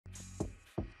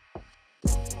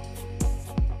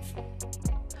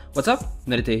What's up?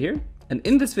 Meditate here, and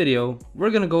in this video, we're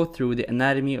gonna go through the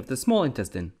anatomy of the small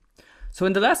intestine. So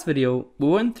in the last video, we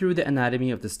went through the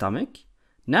anatomy of the stomach.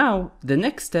 Now, the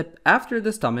next step after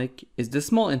the stomach is the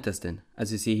small intestine,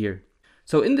 as you see here.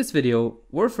 So in this video,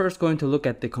 we're first going to look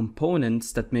at the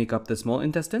components that make up the small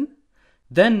intestine.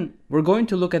 Then, we're going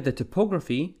to look at the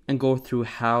topography and go through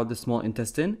how the small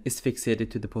intestine is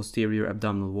fixated to the posterior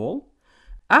abdominal wall.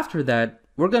 After that,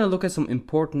 we're going to look at some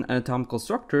important anatomical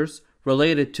structures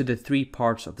related to the three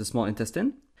parts of the small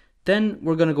intestine. Then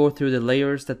we're going to go through the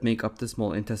layers that make up the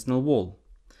small intestinal wall.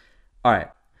 Alright,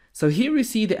 so here we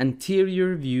see the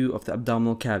anterior view of the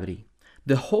abdominal cavity.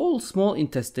 The whole small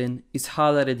intestine is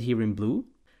highlighted here in blue.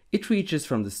 It reaches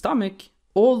from the stomach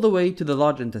all the way to the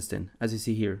large intestine, as you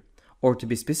see here. Or to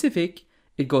be specific,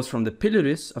 it goes from the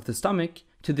pylorus of the stomach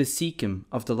to the caecum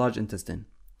of the large intestine.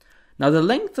 Now the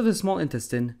length of the small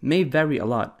intestine may vary a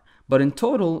lot, but in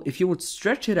total, if you would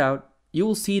stretch it out, you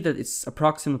will see that it's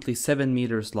approximately 7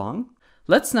 meters long.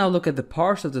 Let's now look at the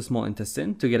parts of the small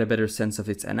intestine to get a better sense of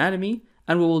its anatomy,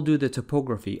 and we will do the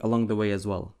topography along the way as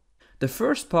well. The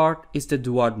first part is the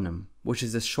duodenum, which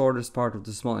is the shortest part of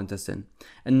the small intestine.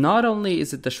 And not only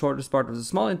is it the shortest part of the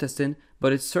small intestine,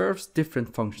 but it serves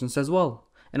different functions as well.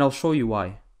 And I'll show you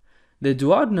why. The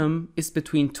duodenum is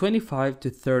between 25 to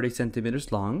 30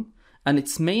 centimeters long, and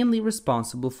it's mainly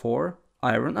responsible for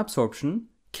iron absorption,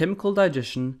 chemical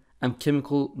digestion, and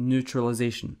chemical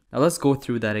neutralization. Now let's go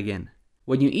through that again.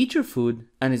 When you eat your food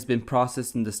and it's been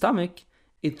processed in the stomach,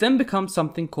 it then becomes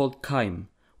something called chyme,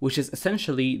 which is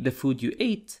essentially the food you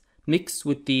ate mixed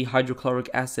with the hydrochloric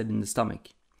acid in the stomach.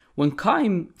 When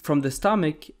chyme from the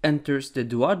stomach enters the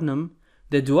duodenum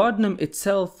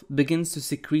itself begins to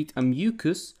secrete a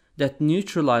mucus that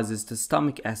neutralizes the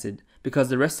stomach acid, because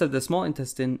the rest of the small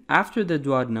intestine after the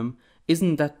duodenum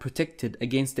isn't that protected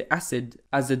against the acid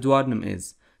as the duodenum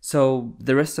is. So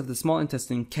the rest of the small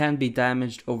intestine can be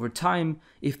damaged over time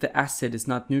if the acid is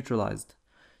not neutralized.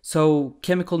 So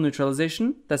chemical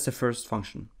neutralization, that's the first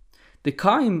function. The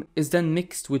chyme is then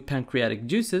mixed with pancreatic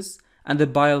juices and the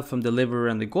bile from the liver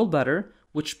and the gallbladder,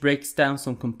 which breaks down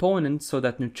some components so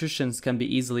that nutrition can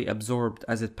be easily absorbed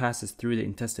as it passes through the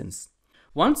intestines.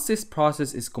 Once this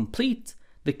process is complete,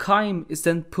 the chyme is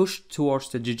then pushed towards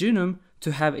the jejunum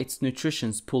to have its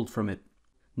nutrition pulled from it.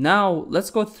 Now,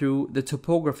 let's go through the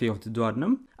topography of the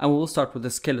duodenum, and we will start with the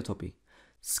skeletopy.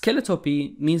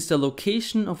 Skeletopy means the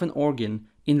location of an organ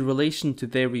in relation to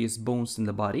various bones in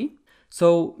the body.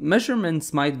 So,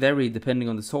 measurements might vary depending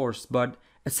on the source, but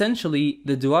essentially,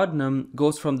 the duodenum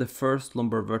goes from the first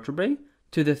lumbar vertebrae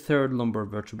to the third lumbar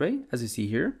vertebrae, as you see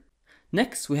here.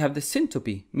 Next, we have the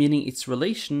syntopy, meaning its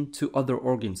relation to other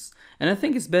organs. And I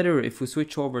think it's better if we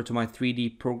switch over to my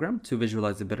 3D program to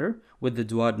visualize it better, with the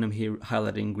duodenum here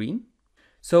highlighted in green.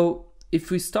 So,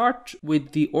 if we start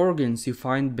with the organs you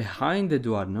find behind the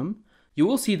duodenum, you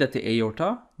will see that the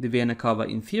aorta, the Vena cava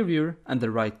inferior, and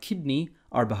the right kidney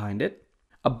are behind it.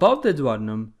 Above the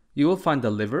duodenum, you will find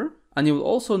the liver, and you will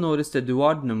also notice the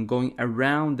duodenum going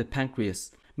around the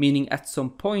pancreas, meaning at some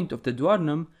point of the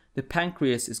duodenum, the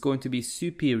pancreas is going to be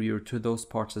superior to those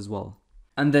parts as well.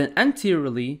 And then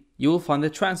anteriorly, you will find the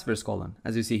transverse colon,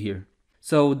 as you see here.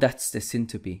 So that's the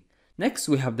syntopy. Next,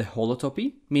 we have the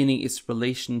holotopy, meaning its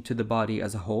relation to the body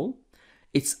as a whole.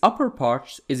 Its upper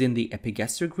part is in the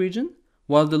epigastric region,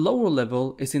 while the lower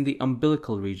level is in the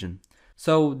umbilical region.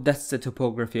 So that's the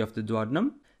topography of the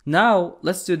duodenum. Now,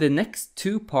 let's do the next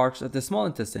two parts of the small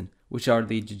intestine, which are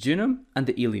the jejunum and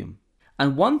the ileum.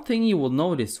 And one thing you will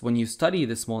notice when you study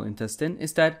the small intestine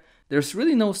is that there's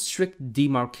really no strict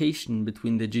demarcation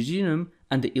between the jejunum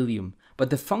and the ileum, but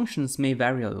the functions may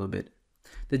vary a little bit.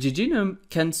 The jejunum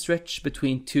can stretch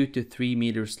between 2 to 3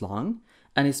 meters long,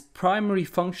 and its primary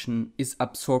function is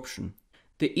absorption.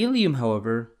 The ileum,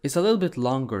 however, is a little bit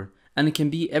longer, and it can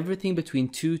be everything between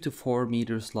 2 to 4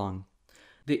 meters long.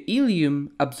 The ileum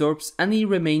absorbs any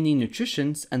remaining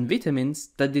nutrients and vitamins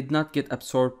that did not get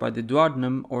absorbed by the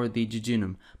duodenum or the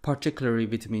jejunum, particularly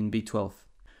vitamin B12.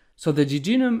 So the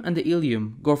jejunum and the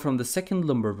ileum go from the second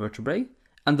lumbar vertebrae,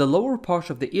 and the lower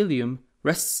part of the ileum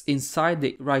rests inside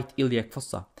the right iliac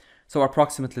fossa. So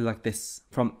approximately like this,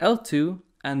 from L2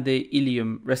 and the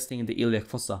ileum resting in the iliac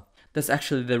fossa. That's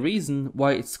actually the reason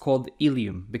why it's called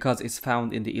ileum, because it's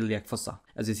found in the iliac fossa,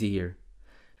 as you see here.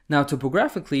 Now,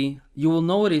 topographically, you will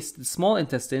notice the small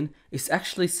intestine is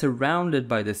actually surrounded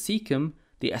by the caecum,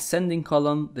 the ascending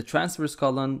colon, the transverse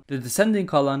colon, the descending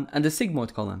colon, and the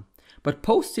sigmoid colon. But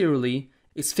posteriorly,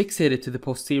 it's fixated to the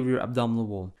posterior abdominal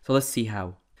wall. So let's see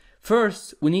how.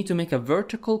 First, we need to make a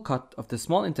vertical cut of the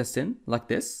small intestine, like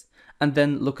this, and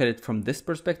then look at it from this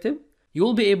perspective, you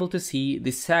will be able to see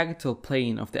the sagittal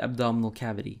plane of the abdominal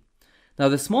cavity. Now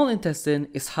the small intestine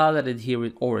is highlighted here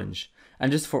in orange,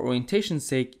 and just for orientation's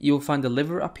sake, you will find the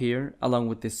liver up here along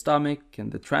with the stomach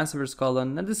and the transverse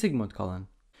colon and the sigmoid colon.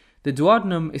 The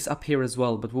duodenum is up here as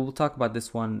well, but we will talk about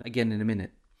this one again in a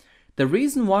minute. The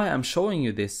reason why I'm showing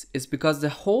you this is because the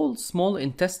whole small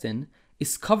intestine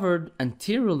is covered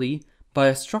anteriorly by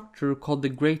a structure called the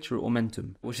greater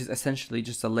omentum, which is essentially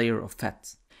just a layer of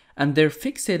fat. And they're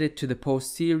fixated to the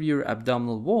posterior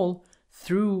abdominal wall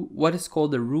through what is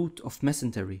called the root of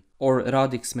mesentery, or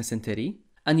radix mesenteri.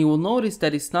 And you will notice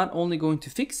that it's not only going to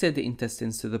fixate the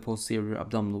intestines to the posterior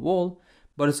abdominal wall,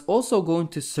 but it's also going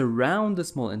to surround the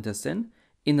small intestine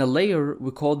in a layer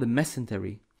we call the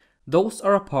mesentery. Those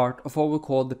are a part of what we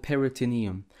call the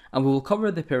peritoneum, and we will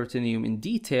cover the peritoneum in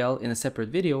detail in a separate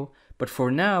video, but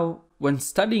for now, when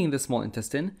studying the small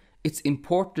intestine, it's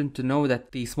important to know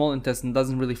that the small intestine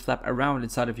doesn't really flap around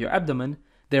inside of your abdomen.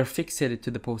 They're fixated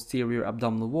to the posterior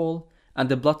abdominal wall, and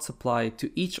the blood supply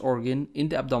to each organ in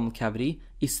the abdominal cavity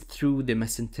is through the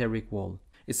mesenteric wall.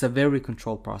 It's a very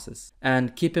controlled process.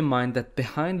 And keep in mind that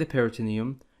behind the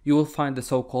peritoneum, you will find the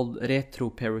so-called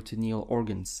retroperitoneal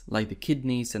organs, like the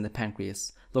kidneys and the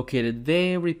pancreas, located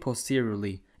very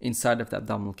posteriorly inside of the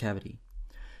abdominal cavity.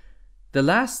 The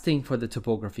last thing for the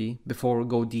topography, before we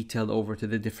go detailed over to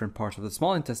the different parts of the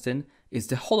small intestine, is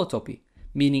the holotopy,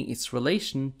 meaning its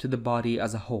relation to the body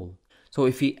as a whole. So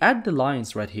if we add the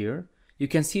lines right here, you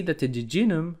can see that the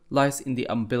jejunum lies in the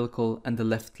umbilical and the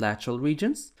left lateral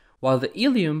regions, while the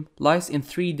ileum lies in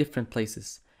 3 different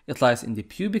places. It lies in the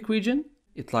pubic region,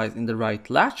 it lies in the right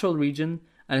lateral region,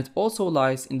 and it also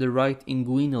lies in the right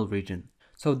inguinal region.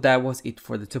 So that was it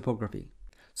for the topography.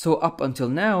 So up until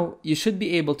now, you should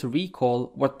be able to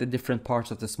recall what the different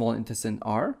parts of the small intestine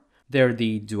are. They're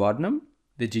the duodenum,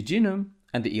 the jejunum,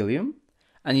 and the ileum.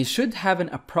 And you should have an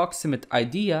approximate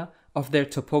idea of their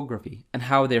topography and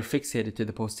how they're fixated to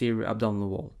the posterior abdominal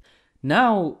wall.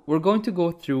 Now, we're going to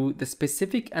go through the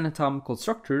specific anatomical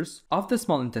structures of the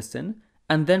small intestine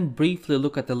and then briefly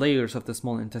look at the layers of the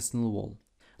small intestinal wall.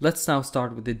 Let's now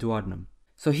start with the duodenum.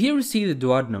 So here we see the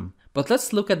duodenum, but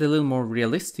let's look at a little more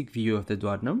realistic view of the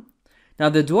duodenum. Now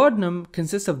the duodenum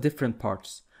consists of different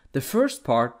parts. The first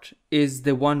part is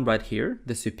the one right here,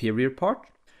 the superior part.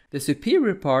 The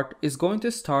superior part is going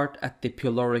to start at the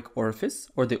pyloric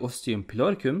orifice, or the ostium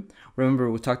pyloricum.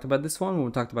 Remember, we talked about this one when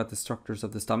we talked about the structures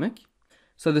of the stomach.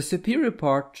 So the superior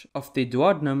part of the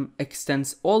duodenum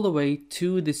extends all the way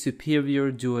to the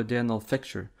superior duodenal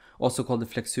flexure, also called the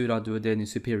flexura duodeni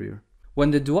superior.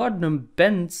 When the duodenum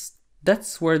bends,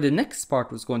 that's where the next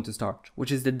part was going to start,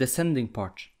 which is the descending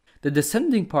part. The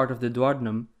descending part of the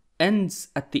duodenum ends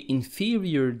at the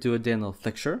inferior duodenal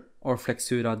flexure, or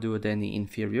flexura duodeni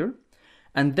inferior,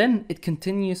 and then it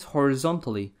continues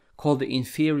horizontally, called the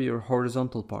inferior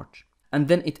horizontal part. And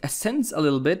then it ascends a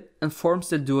little bit and forms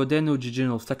the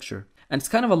duodenojejunal flexure. And it's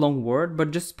kind of a long word,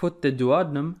 but just put the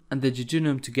duodenum and the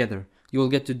jejunum together. You will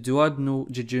get the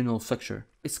duodenojejunal flexure.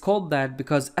 It's called that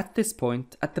because at this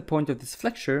point, at the point of this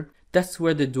flexure, that's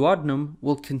where the duodenum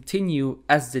will continue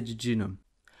as the jejunum.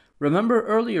 Remember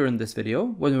earlier in this video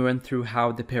when we went through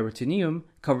how the peritoneum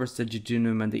covers the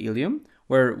jejunum and the ileum,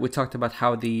 where we talked about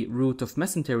how the root of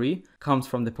mesentery comes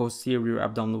from the posterior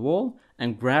abdominal wall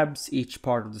and grabs each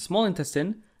part of the small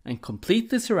intestine and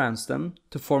completely surrounds them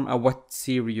to form a wet,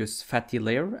 serous, fatty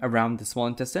layer around the small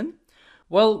intestine?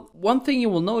 Well, one thing you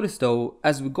will notice though,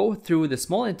 as we go through the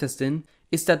small intestine,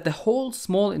 is that the whole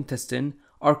small intestine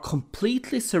are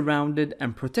completely surrounded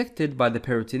and protected by the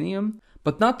peritoneum,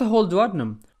 but not the whole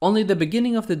duodenum. Only the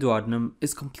beginning of the duodenum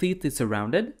is completely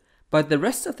surrounded, but the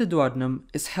rest of the duodenum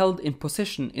is held in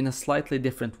position in a slightly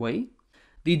different way.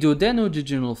 The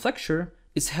duodenojejunal flexure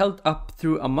is held up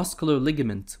through a muscular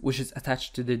ligament which is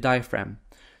attached to the diaphragm.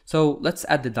 So let's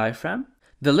add the diaphragm.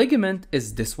 The ligament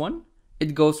is this one.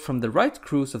 It goes from the right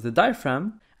crus of the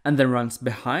diaphragm and then runs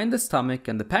behind the stomach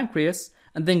and the pancreas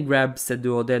and then grabs the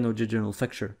duodenojejunal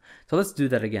flexure. So let's do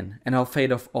that again, and I'll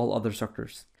fade off all other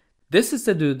structures. This is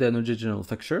the duodenojejunal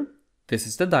flexure. This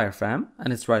is the diaphragm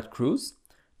and its right crus.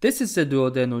 This is the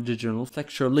duodenojejunal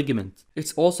flexure ligament.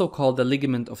 It's also called the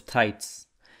ligament of Theiss.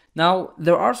 Now,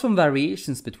 there are some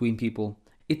variations between people.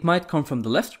 It might come from the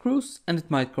left crus and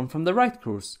it might come from the right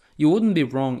crus. You wouldn't be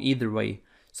wrong either way.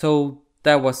 So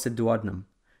that was the duodenum.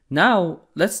 Now,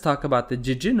 let's talk about the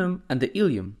jejunum and the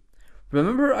ileum.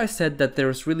 Remember I said that there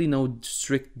is really no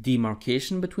strict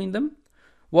demarcation between them?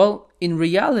 Well, in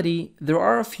reality, there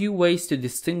are a few ways to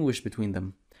distinguish between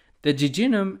them. The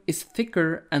jejunum is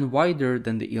thicker and wider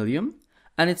than the ileum,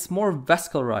 and it's more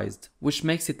vascularized, which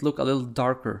makes it look a little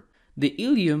darker. The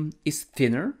ileum is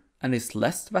thinner, and is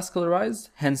less vascularized,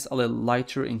 hence a little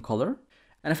lighter in color.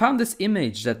 And I found this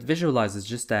image that visualizes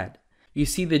just that. You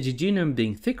see the jejunum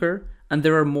being thicker, and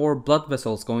there are more blood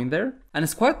vessels going there. And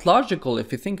it's quite logical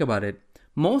if you think about it.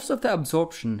 Most of the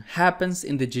absorption happens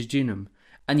in the jejunum,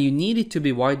 and you need it to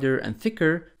be wider and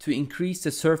thicker to increase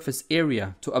the surface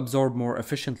area to absorb more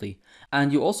efficiently.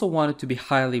 And you also want it to be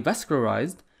highly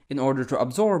vascularized in order to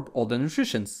absorb all the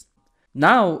nutrients.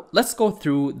 Now, let's go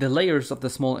through the layers of the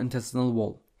small intestinal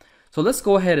wall. So let's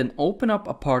go ahead and open up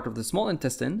a part of the small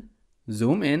intestine,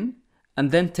 zoom in,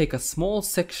 and then take a small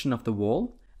section of the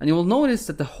wall. And you will notice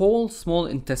that the whole small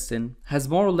intestine has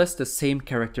more or less the same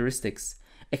characteristics,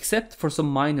 except for some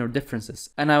minor differences.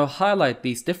 And I will highlight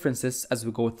these differences as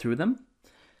we go through them.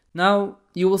 Now,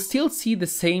 you will still see the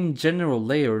same general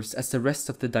layers as the rest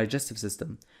of the digestive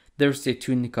system. There's the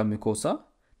tunica mucosa,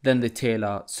 then the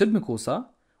tela submucosa,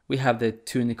 we have the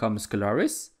tunica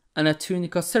muscularis, and a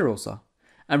tunica serosa.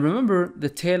 And remember, the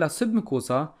tela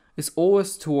submucosa is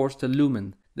always towards the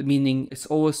lumen, meaning it's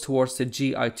always towards the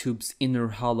GI tube's inner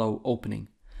hollow opening.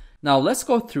 Now let's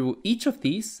go through each of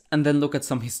these and then look at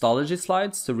some histology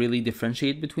slides to really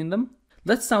differentiate between them.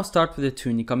 Let's now start with the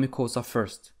tunica mucosa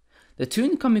first. The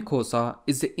tunica mucosa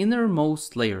is the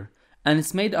innermost layer, and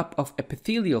it's made up of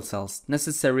epithelial cells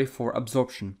necessary for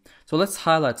absorption. So let's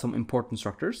highlight some important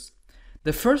structures.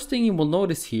 The first thing you will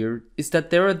notice here is that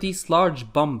there are these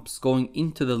large bumps going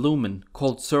into the lumen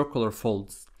called circular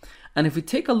folds. And if we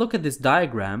take a look at this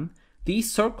diagram,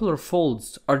 these circular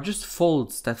folds are just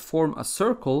folds that form a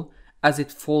circle as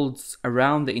it folds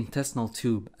around the intestinal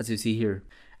tube, as you see here.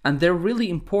 And they're really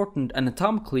important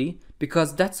anatomically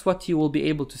because that's what you will be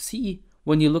able to see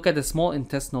when you look at the small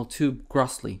intestinal tube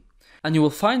grossly. And you will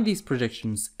find these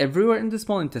projections everywhere in the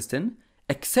small intestine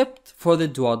except for the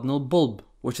duodenal bulb,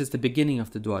 which is the beginning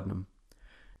of the duodenum.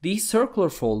 These circular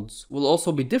folds will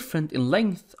also be different in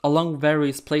length along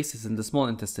various places in the small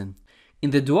intestine. In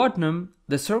the duodenum,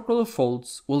 the circular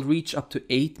folds will reach up to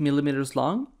 8 millimeters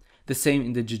long. The same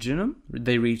in the jejunum,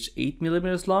 they reach 8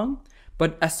 millimeters long.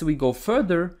 But as we go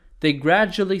further, they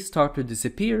gradually start to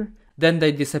disappear. Then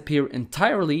they disappear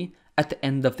entirely at the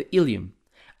end of the ileum.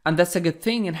 And that's a good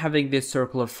thing in having these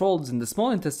circular folds in the small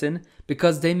intestine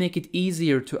because they make it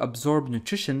easier to absorb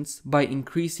nutrients by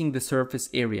increasing the surface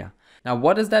area. Now,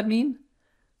 what does that mean?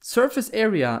 Surface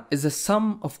area is the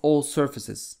sum of all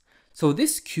surfaces. So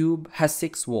this cube has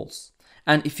 6 walls.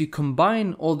 And if you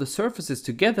combine all the surfaces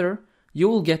together, you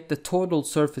will get the total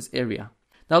surface area.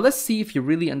 Now let's see if you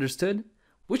really understood.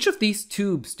 Which of these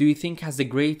tubes do you think has the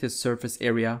greatest surface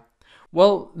area?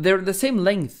 Well, they're the same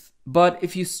length, but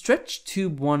if you stretch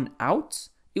tube 1 out,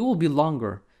 it will be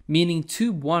longer, meaning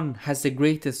tube 1 has the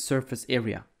greatest surface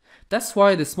area. That's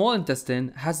why the small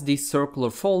intestine has these circular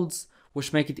folds,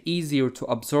 which make it easier to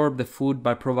absorb the food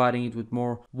by providing it with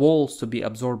more walls to be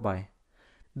absorbed by.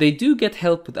 They do get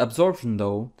help with absorption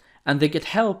though, and they get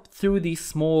help through these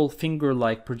small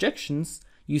finger-like projections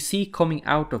you see coming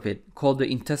out of it, called the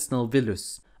intestinal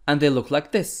villus, and they look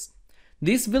like this.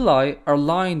 These villi are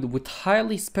lined with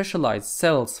highly specialized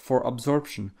cells for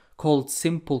absorption, called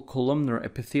simple columnar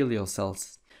epithelial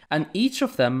cells. And each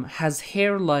of them has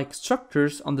hair-like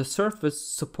structures on the surface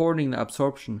supporting the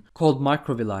absorption, called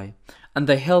microvilli. And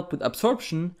they help with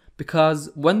absorption because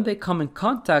when they come in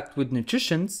contact with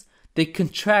nutrients, they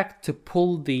contract to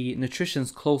pull the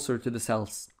nutrients closer to the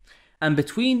cells. And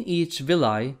between each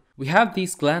villi, we have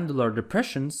these glandular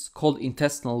depressions called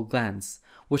intestinal glands,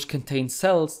 which contain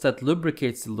cells that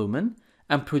lubricates the lumen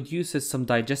and produces some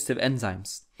digestive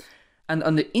enzymes. And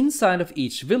on the inside of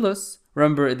each villus,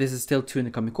 remember this is still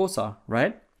tunica mucosa,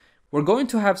 right? We're going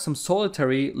to have some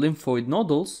solitary lymphoid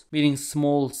nodules, meaning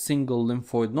small single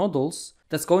lymphoid nodules,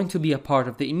 that's going to be a part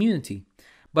of the immunity.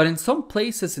 But in some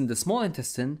places in the small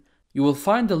intestine, you will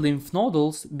find the lymph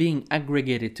nodules being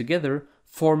aggregated together,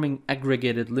 forming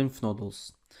aggregated lymph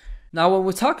nodules. Now when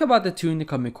we talk about the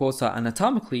tunica mucosa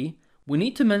anatomically, we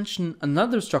need to mention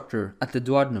another structure at the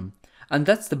duodenum, and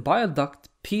that's the bile duct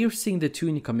piercing the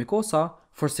tunica mucosa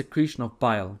for secretion of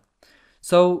bile.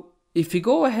 So if you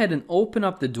go ahead and open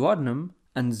up the duodenum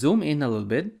and zoom in a little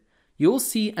bit, you'll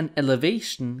see an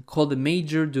elevation called the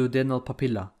major duodenal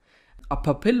papilla. A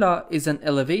papilla is an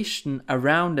elevation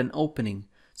around an opening,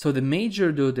 so the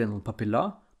major duodenal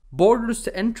papilla borders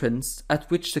the entrance at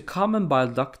which the common bile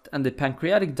duct and the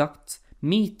pancreatic duct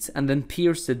meet and then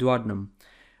pierce the duodenum.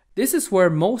 This is where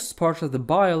most parts of the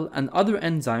bile and other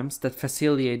enzymes that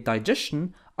facilitate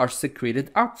digestion are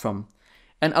secreted out from.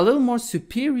 And a little more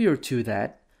superior to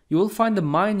that, you will find the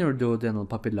minor duodenal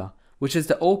papilla, which is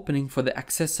the opening for the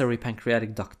accessory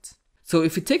pancreatic duct. So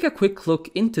if you take a quick look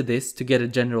into this to get a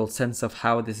general sense of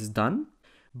how this is done,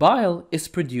 Bile is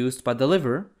produced by the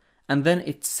liver, and then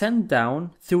it's sent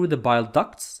down through the bile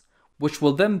ducts, which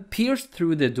will then pierce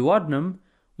through the duodenum,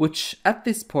 which at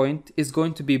this point is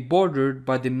going to be bordered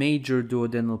by the major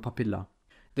duodenal papilla.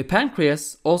 The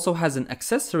pancreas also has an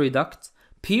accessory duct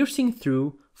piercing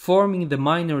through, forming the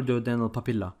minor duodenal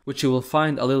papilla, which you will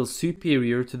find a little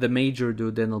superior to the major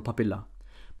duodenal papilla.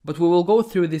 But we will go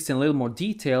through this in a little more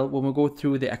detail when we go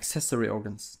through the accessory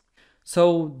organs.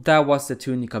 So that was the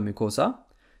tunica mucosa.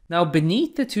 Now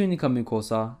beneath the tunica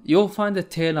mucosa, you'll find the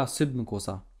tela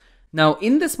submucosa. Now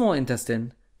in the small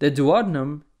intestine, the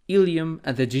duodenum, ileum,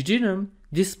 and the jejunum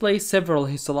display several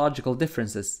histological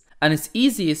differences, and it's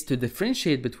easiest to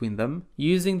differentiate between them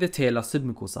using the tela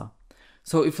submucosa.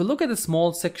 So if we look at the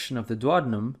small section of the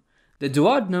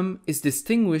duodenum is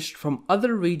distinguished from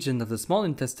other regions of the small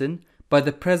intestine by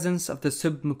the presence of the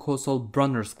submucosal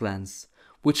Brunner's glands,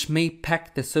 which may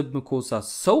pack the submucosa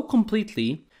so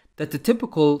completely that the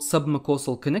typical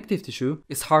submucosal connective tissue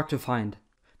is hard to find.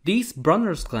 These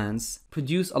Brunner's glands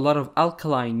produce a lot of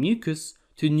alkaline mucus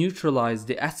to neutralize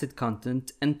the acid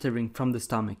content entering from the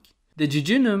stomach. The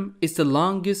jejunum is the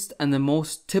longest and the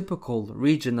most typical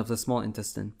region of the small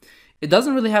intestine. It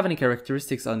doesn't really have any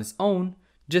characteristics on its own,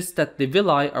 just that the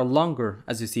villi are longer,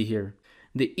 as you see here.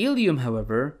 The ileum,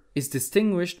 however, is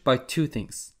distinguished by two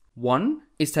things. One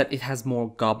is that it has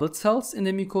more goblet cells in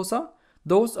the mucosa.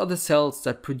 Those are the cells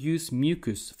that produce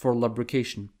mucus for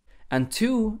lubrication. And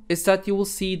two is that you will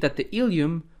see that the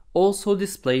ileum also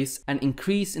displays an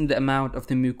increase in the amount of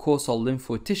the mucosal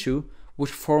lymphoid tissue,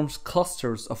 which forms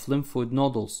clusters of lymphoid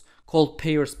nodules called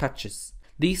Peyer's patches.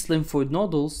 These lymphoid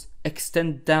nodules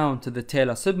extend down to the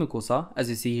tela submucosa, as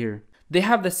you see here. They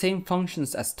have the same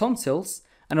functions as tonsils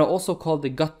and are also called the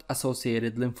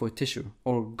gut-associated lymphoid tissue,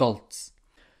 or GALTs.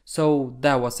 So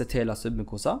that was the tela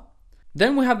submucosa.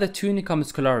 Then we have the tunica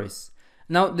muscularis.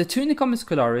 Now the tunica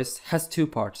muscularis has two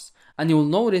parts, and you will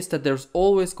notice that there's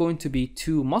always going to be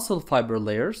two muscle fiber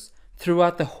layers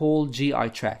throughout the whole GI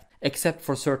tract, except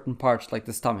for certain parts like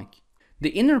the stomach. The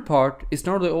inner part is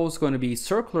normally always going to be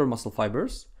circular muscle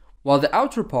fibers, while the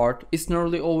outer part is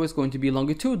normally always going to be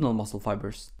longitudinal muscle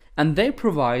fibers. And they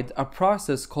provide a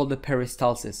process called the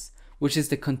peristalsis, which is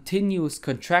the continuous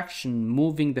contraction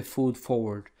moving the food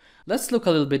forward. Let's look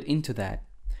a little bit into that.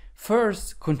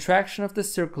 First, contraction of the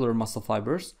circular muscle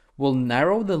fibers will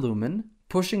narrow the lumen,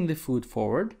 pushing the food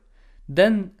forward.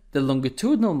 Then the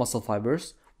longitudinal muscle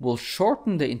fibers will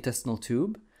shorten the intestinal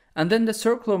tube, and then the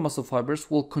circular muscle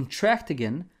fibers will contract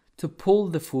again to pull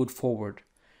the food forward.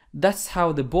 That's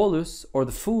how the bolus, or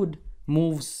the food,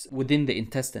 moves within the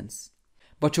intestines.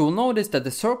 But you will notice that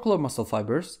the circular muscle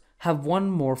fibers have one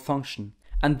more function,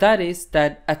 and that is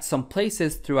that at some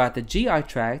places throughout the GI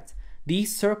tract,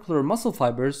 these circular muscle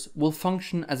fibers will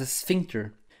function as a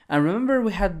sphincter. And remember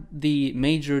we had the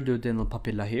major duodenal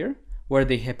papilla here, where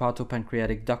the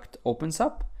hepatopancreatic duct opens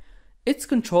up? It's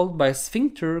controlled by a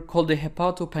sphincter called the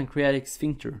hepatopancreatic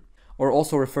sphincter, or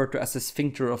also referred to as the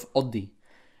sphincter of Oddi.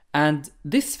 And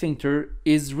this sphincter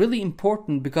is really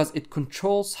important because it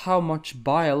controls how much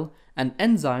bile and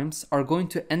enzymes are going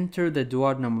to enter the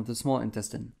duodenum of the small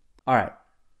intestine. Alright,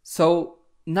 so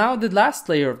now the last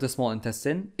layer of the small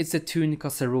intestine is the tunica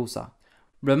serosa.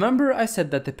 Remember I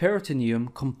said that the peritoneum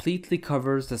completely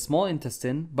covers the small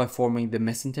intestine by forming the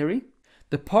mesentery?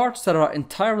 The parts that are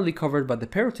entirely covered by the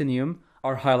peritoneum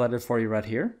are highlighted for you right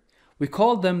here. We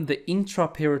call them the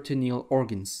intraperitoneal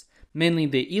organs, mainly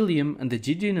the ileum and the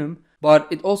jejunum, but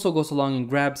it also goes along and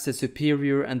grabs the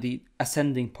superior and the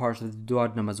ascending parts of the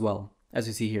duodenum as well, as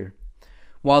you see here.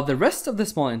 While the rest of the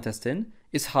small intestine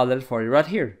is highlighted for you right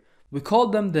here. We call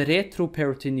them the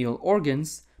retroperitoneal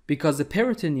organs because the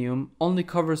peritoneum only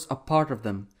covers a part of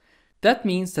them. That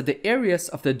means that the areas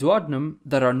of the duodenum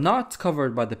that are not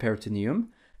covered by the peritoneum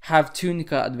have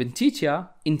tunica adventitia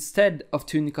instead of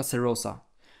tunica serosa.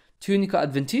 Tunica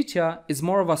adventitia is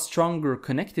more of a stronger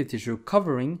connective tissue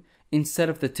covering instead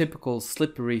of the typical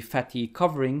slippery fatty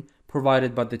covering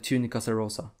provided by the tunica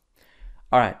serosa.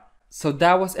 Alright, so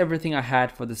that was everything I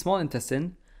had for the small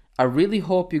intestine. I really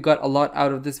hope you got a lot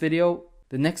out of this video.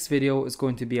 The next video is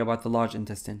going to be about the large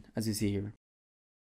intestine, as you see here.